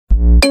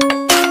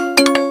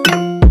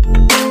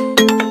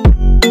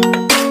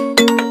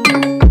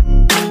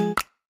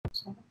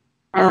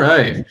All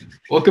right.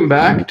 Welcome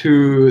back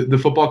to the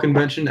Football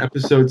Convention,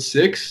 episode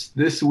 6.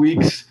 This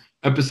week's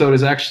episode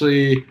is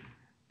actually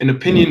an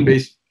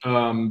opinion-based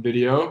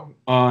video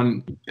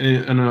on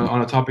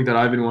a topic that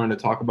I've been wanting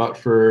to talk about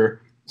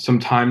for some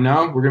time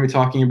now. We're going to be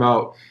talking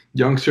about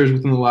youngsters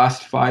within the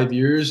last 5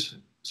 years,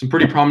 some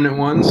pretty prominent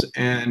ones,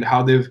 and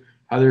how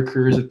their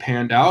careers have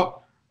panned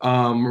out.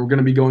 We're going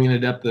to be going into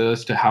depth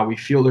as to how we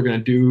feel they're going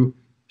to do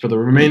for the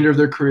remainder of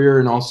their career,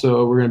 and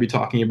also we're going to be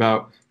talking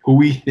about who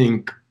we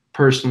think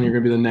personally are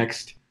going to be the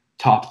next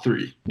top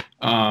 3.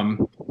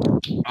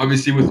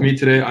 Obviously with me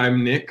today,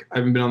 I'm Nick. I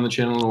haven't been on the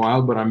channel in a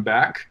while, but I'm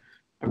back.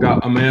 I've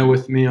got Amaya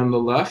with me on the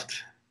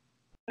left,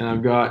 and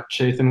I've got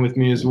Chetan with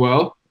me as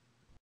well.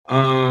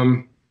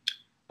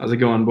 How's it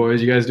going,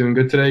 boys? You guys doing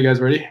good today? You guys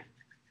ready?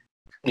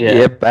 Yeah.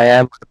 Yep, I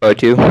am. How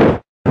about you?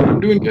 I'm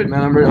doing good,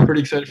 man. I'm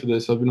pretty excited for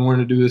this. I've been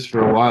wanting to do this for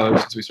a while, ever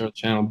since we started the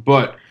channel.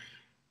 But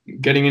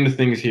getting into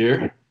things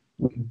here,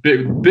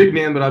 big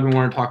name that I've been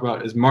wanting to talk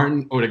about is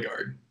Martin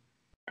Odegaard.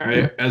 All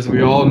right, as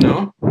we all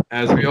know,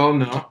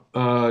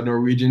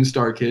 Norwegian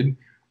star kid,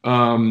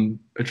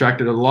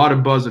 attracted a lot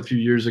of buzz a few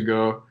years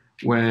ago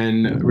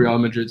when Real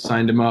Madrid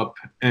signed him up.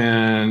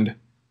 And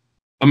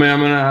I mean, I'm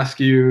going to ask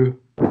you,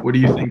 what do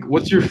you think?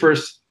 What do you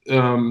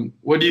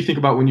think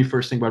about when you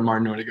first think about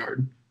Martin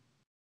Odegaard?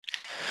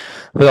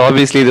 Well,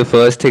 obviously, the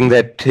first thing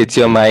that hits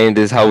your mind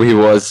is how he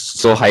was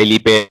so highly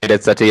paid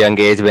at such a young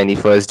age when he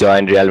first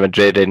joined Real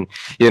Madrid, and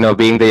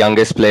being the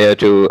youngest player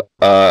to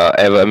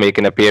ever make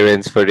an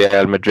appearance for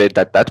Real Madrid,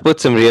 that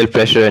puts some real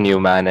pressure on you,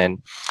 man.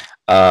 And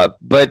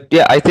but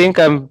yeah, I think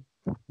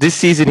this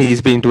season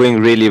he's been doing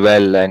really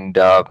well, and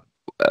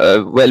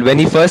well, when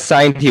he first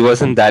signed, he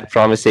wasn't that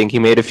promising. He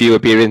made a few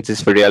appearances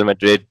for Real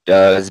Madrid,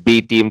 his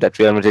B team, that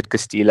Real Madrid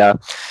Castilla,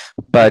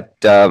 but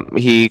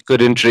he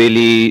couldn't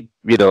really,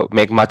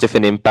 make much of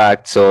an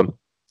impact. So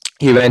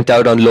he went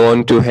out on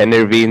loan to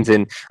Heerenveen,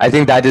 and I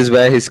think that is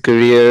where his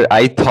career,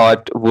 I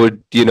thought,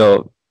 would,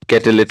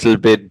 get a little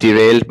bit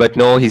derailed. But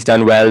no, he's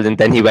done well, and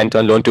then he went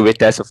on loan to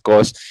Vitesse, of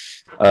course.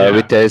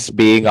 Vitesse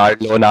being our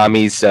loan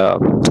army's,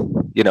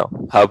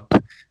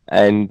 hub.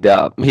 And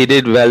he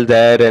did well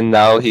there, and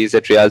now he's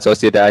at Real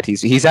Sociedad.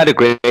 He's had a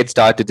great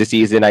start to the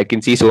season. I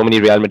can see so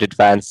many Real Madrid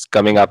fans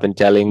coming up and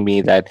telling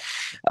me that,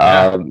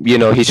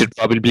 he should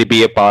probably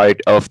be a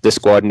part of the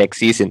squad next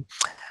season.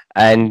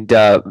 And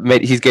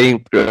he's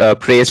getting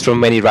praise from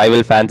many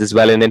rival fans as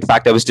well. And in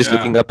fact, I was just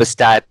looking up a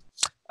stat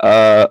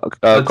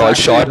called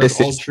short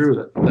assists.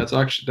 That's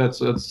all true.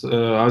 That's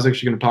I was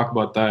actually going to talk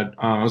about that.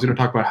 I was going to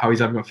talk about how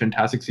he's having a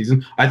fantastic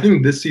season. I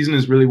think this season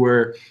is really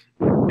where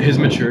his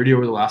maturity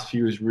over the last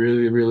few years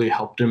really, really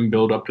helped him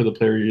build up to the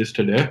player he is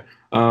today.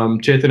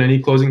 Chetan, any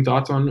closing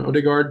thoughts on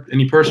Odegaard?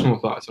 Any personal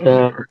thoughts on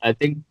Odegaard? I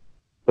think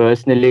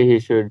personally he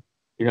should,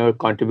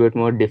 contribute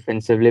more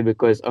defensively,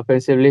 because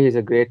offensively he's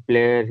a great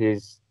player.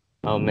 He's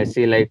a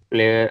Messi-like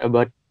player,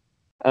 but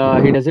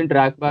he doesn't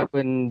track back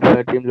when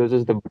the team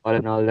loses the ball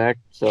and all that.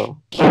 So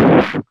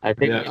I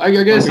think I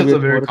guess that's a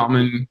very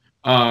common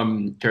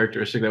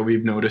characteristic that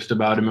we've noticed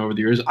about him over the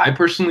years. I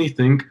personally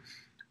think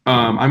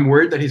I'm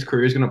worried that his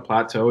career is going to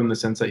plateau in the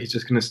sense that he's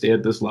just going to stay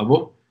at this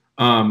level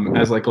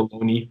as like a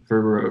loanee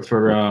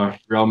for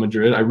Real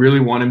Madrid. I really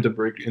want him to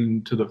break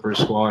into the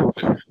first squad,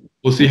 but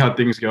we'll see how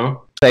things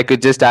go. I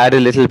could just add a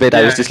little bit.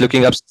 I was just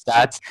looking up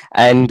stats,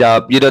 and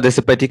there's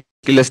a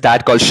particular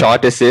stat called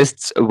short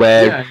assists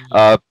where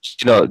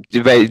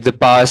where the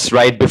pass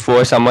right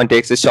before someone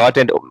takes a shot,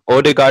 and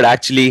Odegaard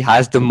actually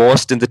has the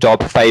most in the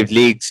top 5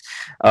 leagues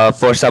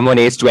for someone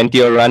aged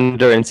 20 or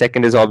under, and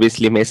second is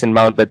obviously Mason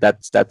Mount, but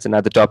that's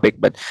another topic.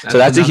 But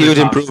that's a huge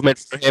improvement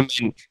for him,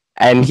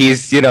 and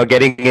he's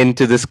getting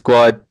into the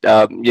squad.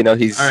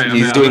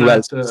 He's doing well.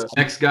 The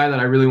next guy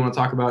that I really want to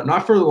talk about,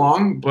 not for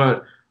long,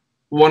 but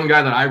one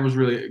guy that I was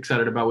really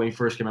excited about when he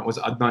first came out was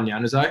Adnan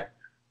Januzaj.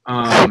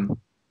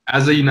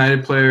 As a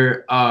United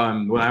player,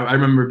 when I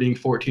remember being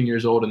 14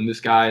 years old and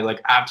this guy like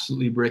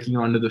absolutely breaking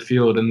onto the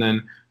field, and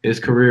then his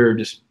career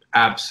just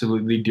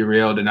absolutely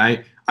derailed. And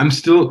I'm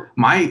still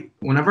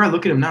whenever I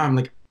look at him now, I'm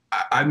like,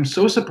 I'm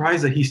so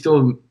surprised that he's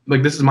still,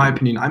 like, this is my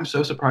opinion, I'm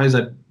so surprised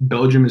that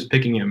Belgium is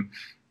picking him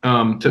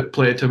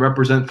to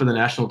represent for the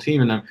national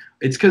team. And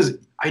it's because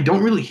I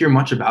don't really hear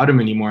much about him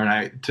anymore.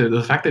 And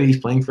the fact that he's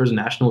playing for his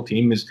national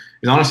team is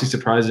honestly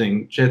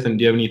surprising. Chetan,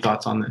 do you have any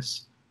thoughts on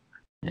this?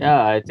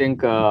 Yeah, I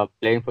think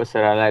playing for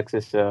Sir Alex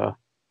is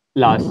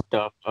last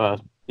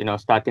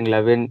starting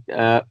 11.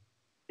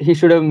 He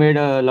should have made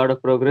a lot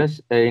of progress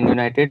in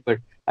United, but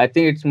I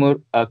think it's more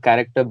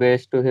character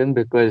based to him,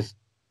 because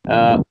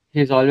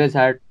he's always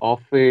had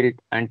off-field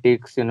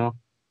antiques, So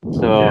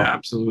yeah,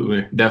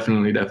 absolutely,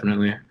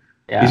 definitely.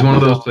 Yeah, he's one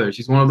of those players.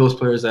 He's one of those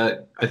players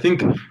that I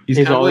think he's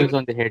kind always of like,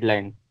 on the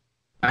headline.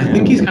 I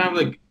think he's kind of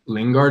like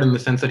Lingard in the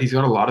sense that he's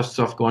got a lot of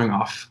stuff going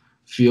off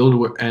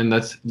field, and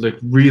that's like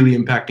really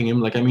impacting him.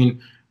 Like, I mean,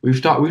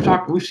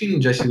 we've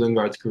seen Jesse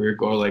Lingard's career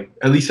go, like,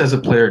 at least as a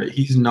player, that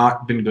he's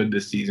not been good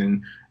this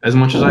season. As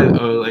much as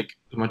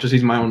as much as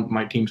he's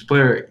my team's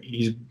player,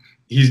 he's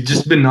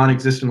just been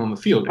non-existent on the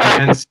field,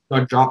 and hence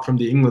got dropped from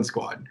the England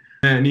squad.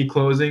 Any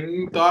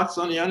closing thoughts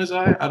on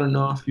Januzaj? I don't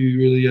know if you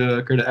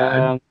really care to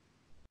add.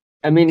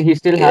 I mean, he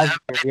still has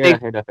a career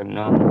ahead of him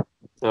now.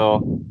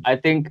 So I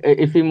think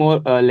if he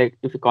more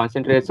if he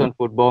concentrates on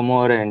football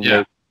more and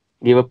like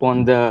give up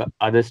on the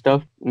other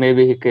stuff,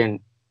 maybe he can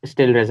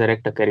still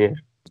resurrect a career.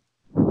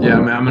 Yeah,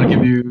 I'm gonna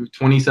give you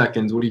 20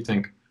 seconds. What do you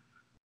think?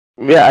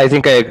 Yeah, I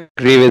think I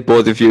agree with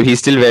both of you. He's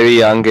still very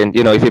young, and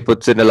if he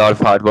puts in a lot of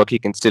hard work, he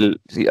can still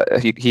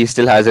he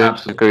still has a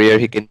career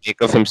he can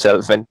make of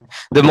himself. And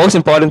the most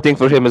important thing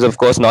for him is, of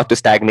course, not to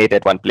stagnate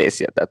at one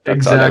place. Yeah, that's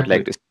exactly all I'd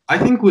like to say. I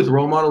think with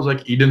role models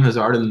like Eden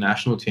Hazard in the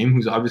national team,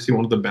 who's obviously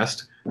one of the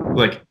best,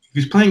 like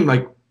who's playing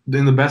like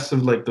in the best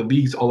of like the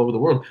leagues all over the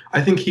world, I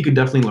think he could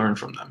definitely learn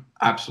from them.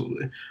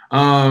 Absolutely.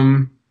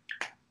 One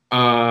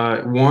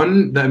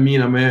that me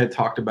and Amaya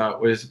talked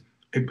about was,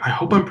 I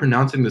hope I'm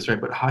pronouncing this right,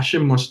 but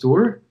Hashim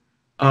Mastur.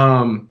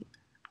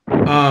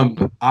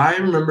 I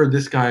remember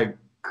this guy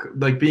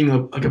like being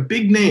a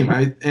big name,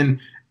 right? And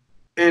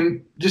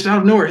just out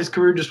of nowhere, his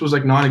career just was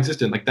like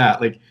non-existent, like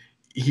that. Like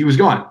he was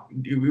gone.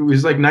 It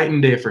was like night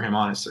and day for him,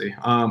 honestly.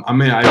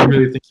 I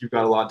really think you've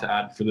got a lot to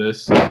add for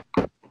this.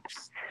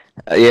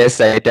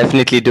 Yes, I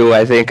definitely do.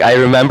 I think I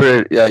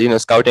remember,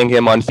 scouting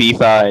him on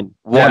FIFA, and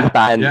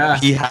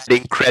he had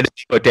incredible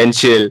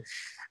potential.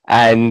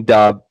 And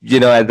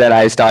and then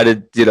I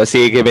started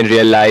seeing him in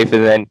real life,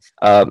 and then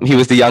he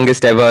was the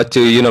youngest ever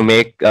to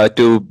make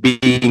to be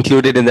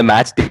included in the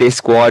match day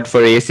squad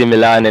for AC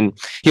Milan, and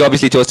he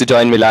obviously chose to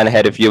join Milan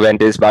ahead of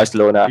Juventus,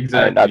 Barcelona,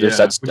 and other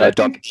such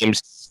top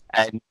teams.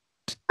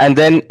 And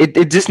then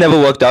it just never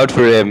worked out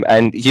for him,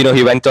 and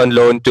he went on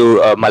loan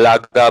to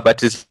Malaga,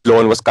 but his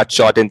loan was cut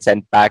short and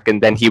sent back,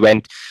 and then he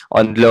went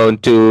on loan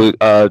to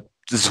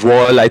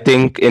Zwolle, I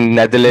think, in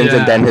Netherlands,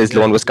 and then his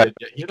loan was cut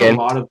again.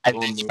 And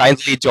then he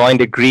finally joined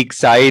a Greek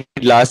side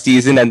last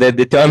season, and then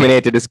they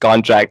terminated his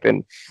contract.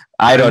 And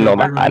I don't know,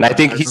 man. And I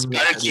think he's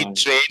currently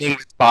training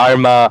with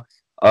Parma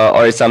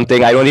or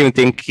something. I don't even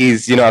think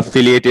he's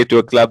affiliated to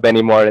a club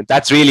anymore, and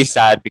that's really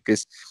sad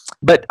because.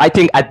 But I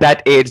think at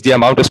that age, the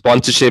amount of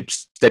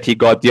sponsorships that he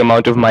got, the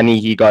amount of money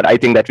he got, I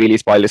think that really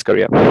spoiled his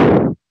career.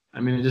 I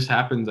mean, it just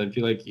happens. I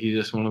feel like he's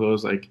just one of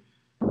those, like,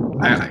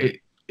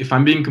 if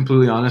I'm being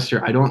completely honest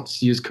here, I don't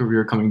see his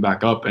career coming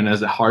back up. And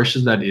as harsh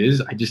as that is,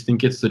 I just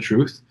think it's the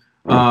truth.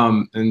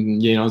 And,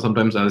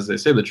 sometimes, as they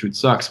say, the truth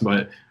sucks.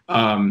 But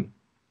I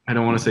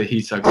don't want to say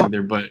he sucks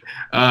either. But,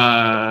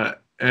 Chetan,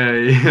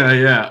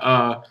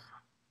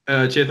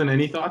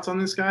 any thoughts on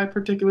this guy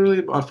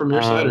particularly from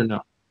your side or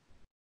no?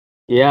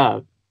 Yeah,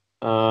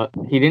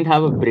 he didn't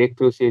have a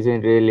breakthrough season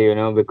really,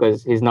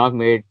 because he's not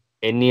made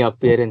any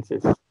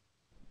appearances.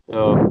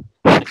 So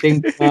I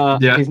think he's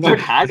not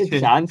had a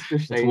chance to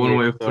shine. That's one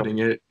way of putting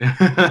it.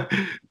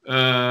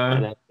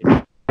 All right,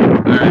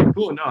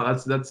 cool. No,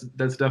 that's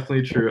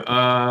definitely true.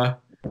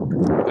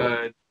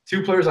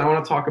 Two players I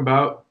want to talk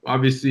about.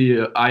 Obviously,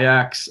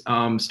 Ajax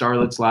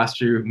starlets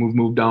last year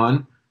moved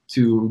on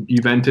to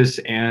Juventus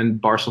and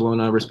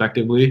Barcelona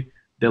respectively.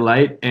 De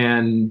Ligt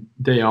and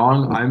De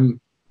Jong.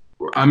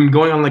 I'm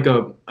going on like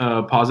a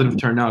positive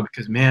turn now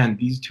because, man,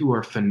 these two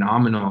are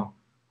phenomenal.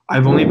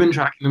 I've only been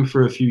tracking them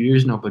for a few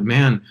years now, but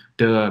man,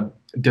 De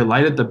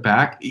Ligt at the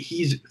back,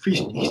 he's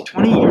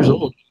 20 years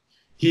old.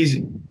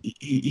 He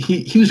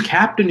was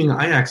captaining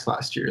Ajax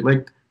last year.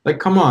 Like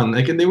come on,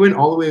 and they went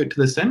all the way to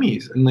the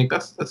semis, and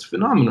that's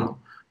phenomenal.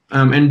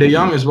 And De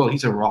Jong as well,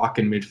 he's a rock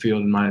in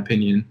midfield in my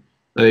opinion.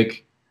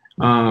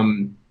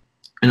 And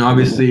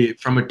obviously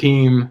from a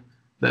team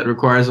that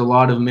requires a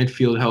lot of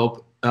midfield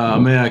help.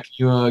 Maya, can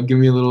you give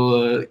me a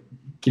little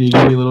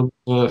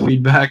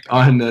feedback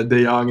on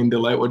De Jong and De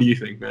Ligt? What do you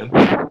think, man?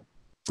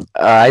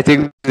 I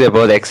think they're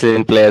both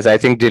excellent players. I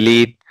think De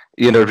Ligt,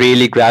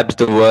 really grabs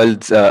the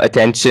world's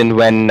attention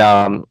when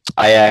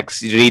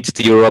Ajax reached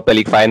the Europa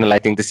League final. I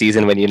think the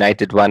season when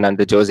United won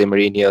under Jose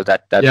Mourinho.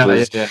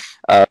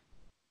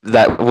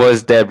 That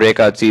was their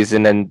breakout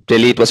season, and De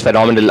Ligt was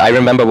phenomenal. I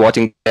remember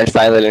watching that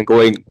final and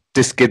going,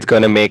 "This kid's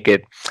gonna make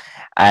it."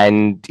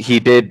 And he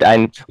did,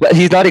 and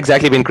he's not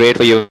exactly been great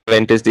for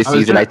Juventus this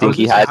season. How do you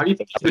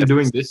think he's been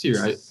doing this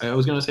year? I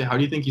was gonna say, how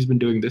do you think he's been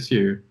doing this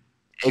year?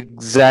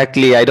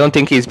 Exactly, I don't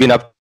think he's been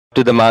up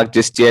to the mark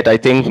just yet. I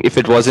think if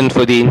it wasn't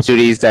for the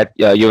injuries that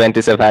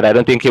Juventus have had, I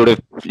don't think he would have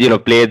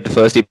played the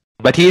first.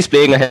 But he is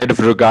playing ahead of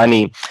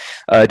Rugani,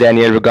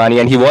 Daniel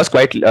Rugani, and he was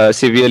quite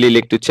severely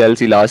linked to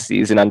Chelsea last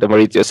season under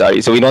Maurizio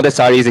Sarri. So we know that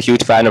Sarri is a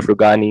huge fan of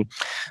Rugani,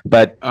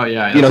 but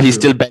he's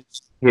still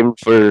benched him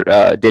for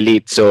De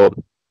Ligt. So.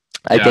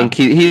 I think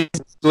he's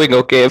doing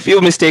okay. A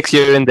few mistakes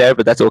here and there,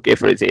 but that's okay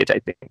for his age, I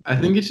think. I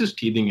think it's just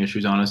teething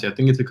issues, honestly. I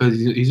think it's because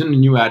he's in a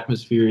new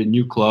atmosphere,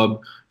 new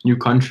club, new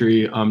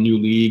country, new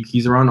league.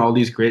 He's around all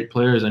these great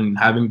players and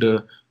having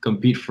to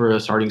compete for a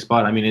starting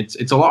spot. I mean,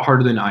 it's a lot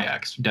harder than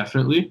Ajax,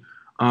 definitely.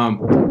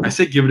 I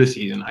say give it a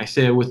season. I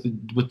say with the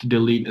De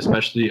Ligt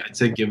especially, I'd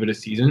say give it a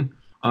season.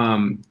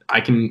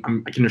 I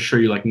can assure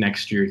you, like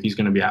next year, he's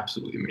going to be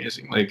absolutely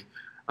amazing. Like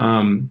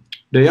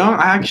De Jong,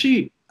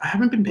 I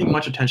haven't been paying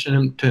much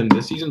attention to him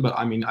this season, but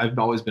I mean, I've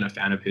always been a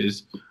fan of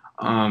his.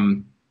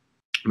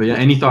 But yeah,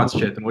 any thoughts,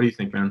 Chetan? What do you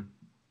think, man?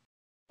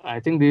 I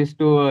think these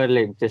two are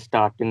like just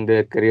starting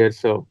their career,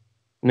 so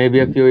maybe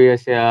a few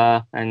years,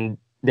 yeah, and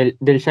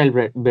they'll shall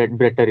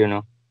better, you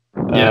know.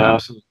 Yeah,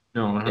 absolutely.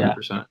 No,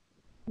 100%.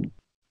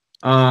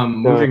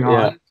 Moving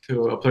on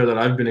to a player that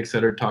I've been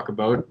excited to talk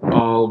about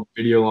all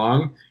video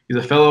long. He's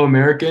a fellow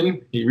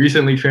American. He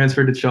recently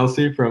transferred to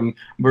Chelsea from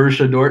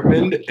Borussia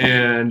Dortmund,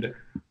 and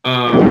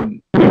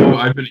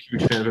I've been a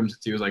huge fan of him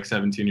since he was like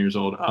 17 years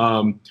old.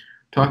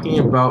 Talking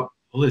about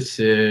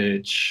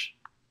Pulisic,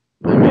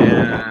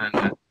 man.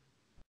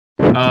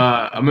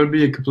 I'm gonna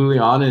be completely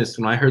honest.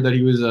 When I heard that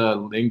he was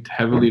linked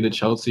heavily to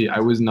Chelsea, I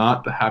was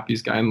not the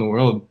happiest guy in the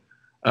world.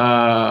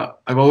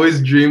 I've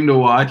always dreamed to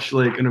watch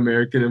like an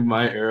American in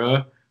my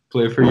era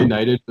play for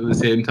United. At the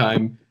same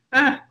time,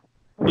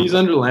 he's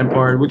under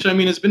Lampard, which I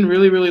mean has been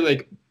really, really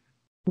like,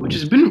 which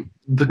has been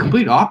the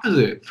complete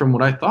opposite from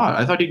what I thought.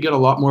 I thought he'd get a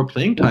lot more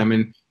playing time,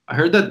 and I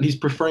heard that he's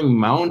preferring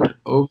Mount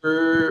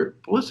over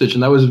Pulisic,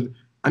 and that was,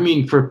 I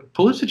mean, for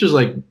Pulisic's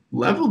like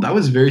level, that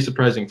was very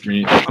surprising for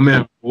me. I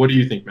mean, what do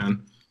you think,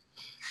 man?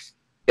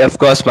 Of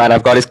course, man.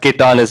 I've got his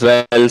kit on as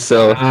well,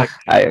 so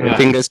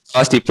fingers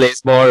crossed he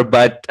plays more.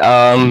 But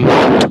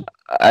I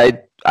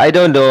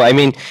don't know. I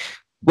mean,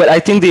 well, I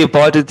think the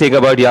important thing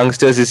about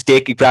youngsters is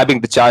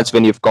grabbing the chance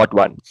when you've got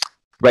one.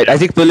 Right. I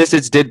think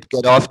Pulisic did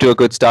get off to a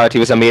good start. He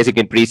was amazing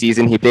in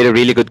preseason. He played a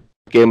really good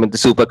game in the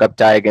Super Cup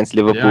tie against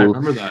Liverpool. Yeah, I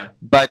remember that.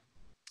 But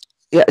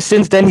yeah,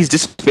 since then he's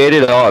just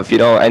faded off, you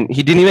know, and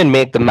he didn't even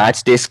make the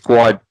match day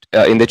squad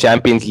in the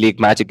Champions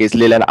League match against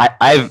Lille, and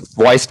I've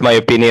voiced my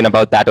opinion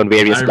about that on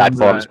various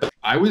platforms.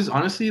 I was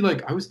honestly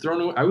like, I was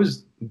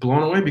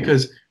blown away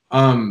because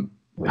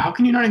how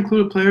can you not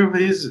include a player of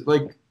his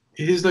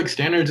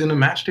standards in a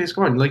match day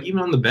squad? Like even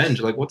on the bench,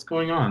 like what's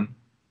going on?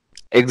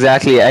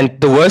 Exactly, and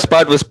the worst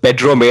part was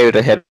Pedro made it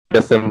ahead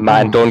of him.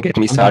 Man, don't get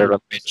me started on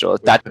Pedro.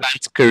 That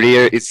man's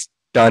career is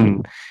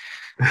done.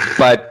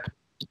 But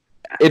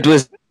it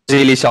was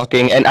really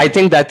shocking, and I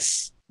think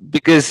that's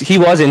because he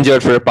was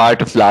injured for a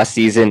part of last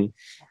season,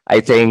 I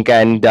think,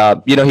 and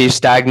he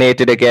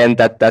stagnated again.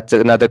 That's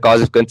another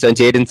cause of concern.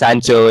 Jadon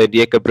Sancho and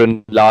Jakob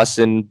Brun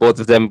Larsen, both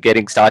of them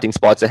getting starting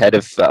spots ahead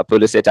of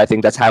Pulisic. I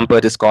think that's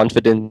hampered his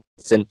confidence,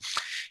 and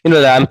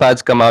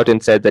Lampard's come out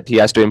and said that he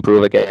has to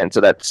improve again,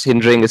 so that's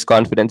hindering his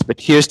confidence.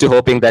 But here's to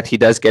hoping that he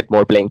does get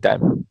more playing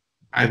time.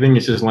 I think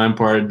it's just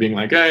Lampard being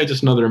like, hey,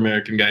 just another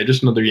American guy,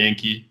 just another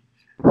Yankee.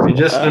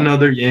 Just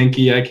another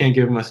Yankee. I can't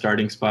give him a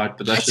starting spot,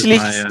 but that's actually,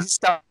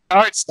 just my...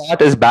 It's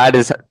not as bad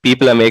as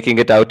people are making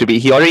it out to be.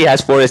 He already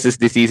has 4 assists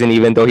this season,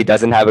 even though he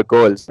doesn't have a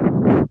goal.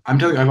 I'm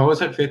telling you, I've always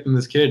had faith in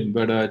this kid.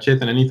 But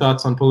Chetan, any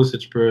thoughts on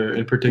Pulisic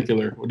in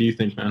particular? What do you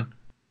think, man?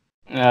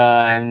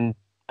 And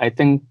I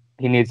think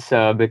he needs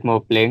a bit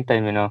more playing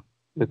time,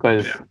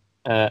 because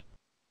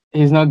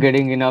he's not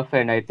getting enough,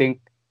 and I think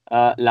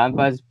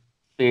Lampard's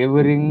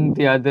favoring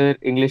the other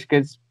English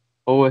kids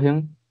over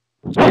him.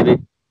 Maybe.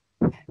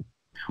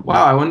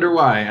 Wow, I wonder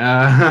why.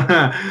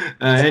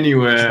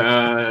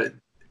 Anyway,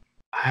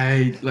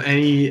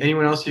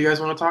 anyone else you guys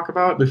want to talk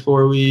about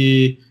before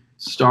we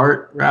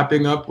start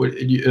wrapping up? Do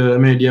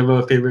you have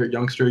a favorite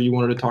youngster you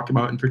wanted to talk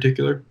about in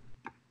particular?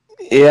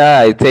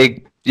 Yeah, I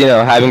think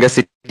having a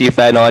City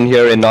fan on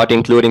here and not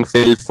including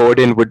Phil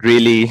Foden would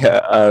really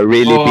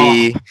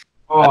be.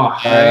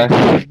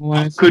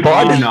 Could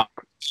you not?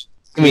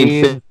 I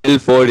mean, Phil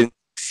Foden,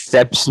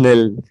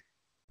 exceptional.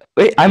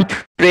 Wait, I'm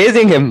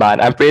praising him,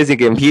 man. I'm praising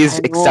him. He's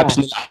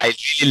exceptional. I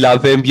really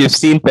love him. You've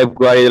seen Pep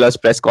Guardiola's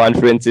press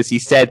conferences. He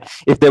said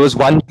if there was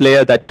one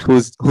player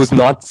who's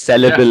not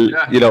sellable,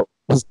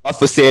 who's not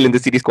for sale in the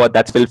City squad,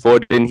 that's Phil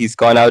Foden. He's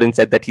gone out and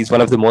said that he's one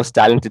of the most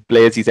talented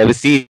players he's ever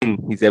seen.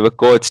 He's ever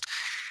coached.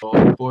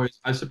 Oh, boys,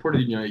 I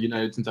supported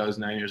United since I was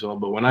 9 years old,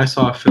 but when I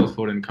saw Phil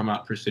Foden come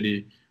out for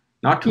City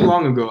not too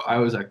long ago, I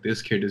was like,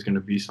 this kid is going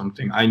to be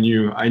something. I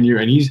knew,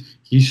 and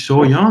he's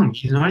so young.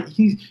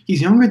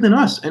 He's younger than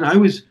us, and I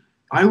was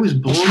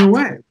blown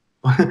away.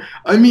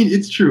 I mean,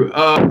 it's true.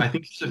 I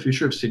think he's the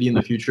future of City and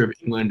the future of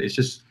England. It's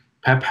just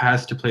Pep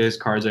has to play his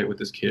cards out with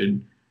this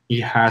kid. He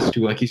has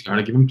to, he's got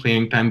to give him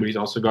playing time, but he's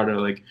also got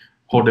to,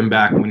 hold him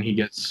back when he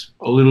gets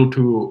a little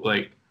too,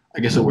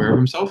 aware of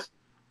himself.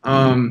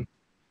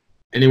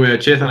 Anyway,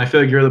 Chetan, I feel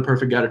like you're the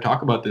perfect guy to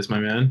talk about this, my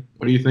man.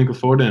 What do you think of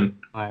Foden?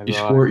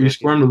 You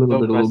squirmed a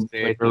little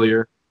bit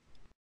earlier.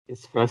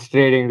 It's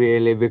frustrating,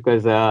 really,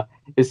 because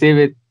you see,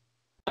 with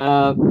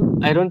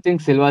I don't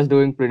think Silva's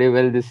doing pretty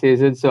well this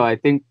season, so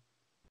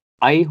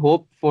I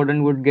hope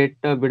Foden would get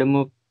a bit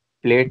more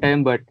play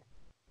time, but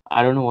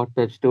I don't know what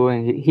Pep's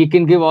doing. He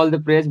can give all the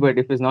praise, but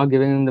if he's not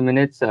giving him the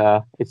minutes,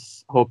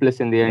 it's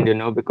hopeless in the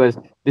end, because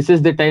this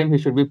is the time he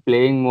should be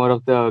playing more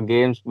of the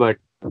games, but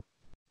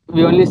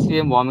we only see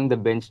him warming the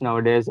bench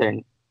nowadays,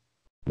 and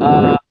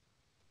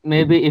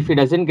maybe if he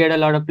doesn't get a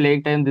lot of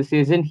playing time this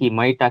season, he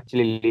might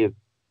actually leave.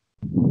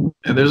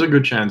 Yeah, there's a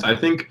good chance. I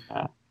think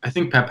I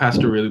think Pep has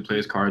to really play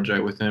his cards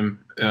right with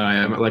him.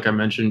 Like I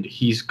mentioned,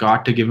 he's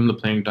got to give him the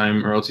playing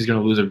time, or else he's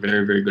going to lose a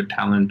very, very good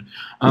talent.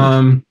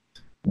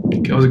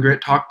 It was a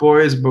great talk,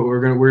 boys, but we're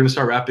gonna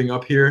start wrapping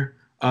up here.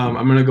 I'm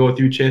gonna go with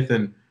you,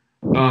 Chetan.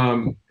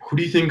 Who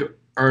do you think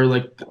are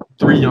like the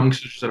 3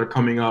 youngsters that are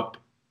coming up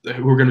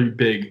who are gonna be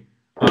big?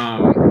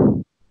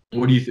 Who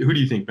do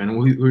you think, man? Who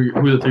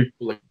are the 3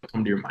 people that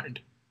come to your mind?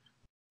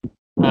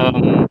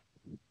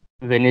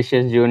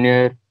 Vinicius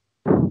Junior,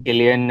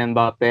 Kylian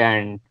Mbappe,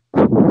 and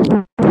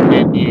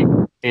maybe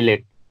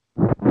Elite.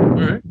 All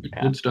right,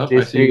 good stuff.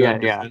 I see you got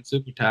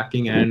defensive,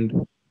 attacking, and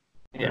all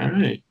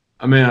right.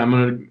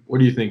 What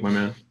do you think, my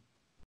man?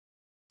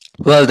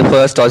 Well, the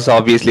first has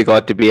obviously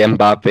got to be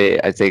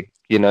Mbappe. I think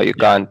you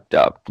can't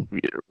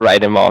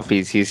write him off.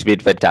 He's been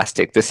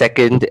fantastic. The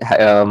second,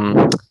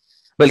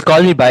 well,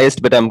 call me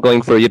biased, but I'm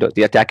going for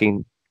the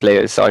attacking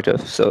players sort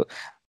of. So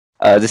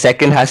the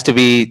second has to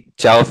be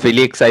João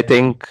Felix. I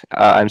think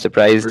I'm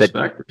surprised that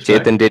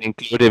Chetan didn't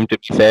include him. To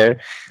be fair,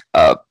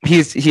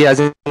 he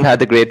hasn't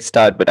had a great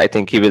start, but I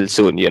think he will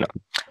soon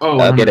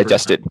get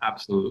adjusted.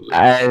 Absolutely.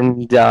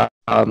 And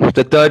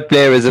the third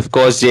player is of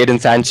course Jadon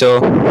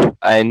Sancho,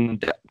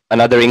 and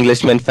another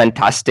Englishman,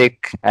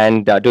 fantastic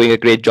and doing a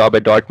great job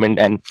at Dortmund,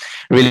 and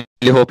really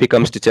hope he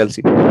comes to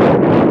Chelsea.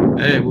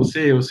 Hey, we'll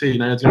see.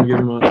 United's gonna give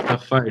him a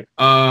tough fight.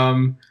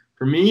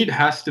 For me, it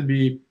has to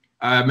be.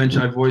 I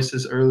voiced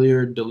this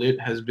earlier. De Ligt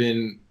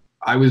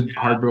I was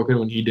heartbroken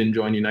when he didn't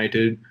join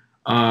United.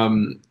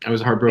 I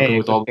was heartbroken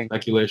with all the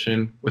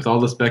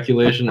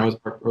speculation. I was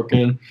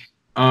heartbroken.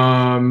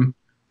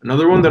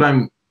 Another one that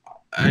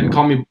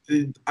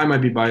I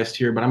might be biased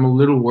here, but I'm a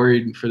little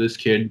worried for this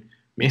kid,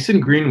 Mason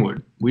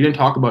Greenwood. We didn't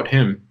talk about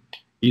him.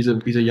 He's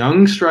a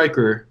young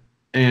striker,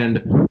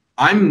 and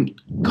I'm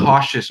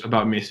cautious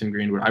about Mason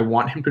Greenwood. I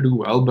want him to do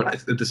well, but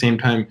at the same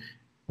time,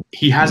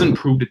 he hasn't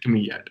proved it to me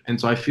yet. And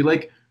so I feel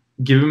like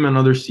give him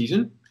another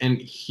season, and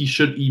he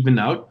should even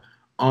out.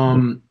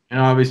 And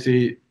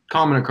obviously,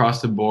 common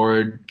across the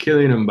board,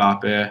 Kylian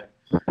Mbappe.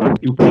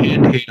 You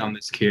can't hate on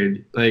this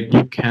kid. Like,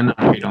 you cannot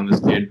hate on this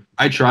kid.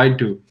 I tried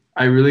to.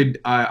 I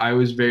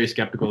was very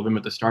skeptical of him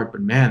at the start,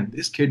 but man,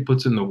 this kid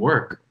puts in the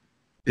work.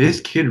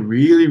 This kid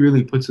really,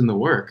 really puts in the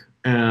work.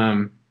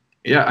 I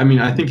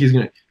think he's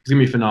gonna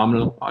be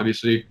phenomenal.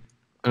 Obviously,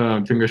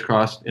 fingers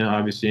crossed.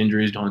 Obviously,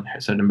 injuries don't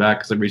set him back,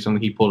 because recently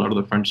he pulled out of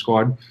the French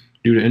squad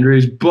due to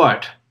injuries.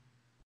 But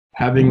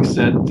having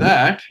said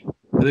that,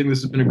 I think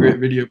this has been a great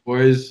video,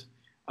 boys.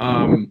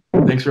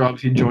 Thanks for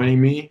obviously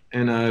joining me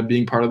and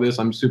being part of this.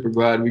 I'm super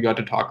glad we got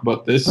to talk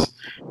about this.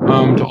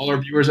 To all our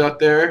viewers out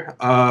there,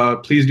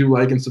 please do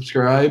like and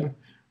subscribe.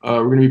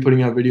 We're going to be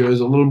putting out videos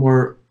a little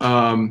more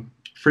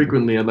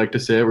frequently, I'd like to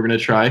say. We're going to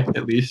try,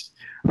 at least.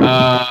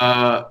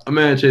 Amanda,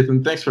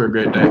 Chetan, thanks for a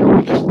great day.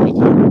 Thanks for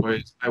your time,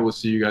 boys. I will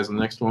see you guys on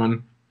the next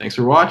one. Thanks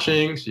for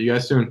watching. See you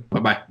guys soon.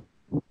 Bye-bye.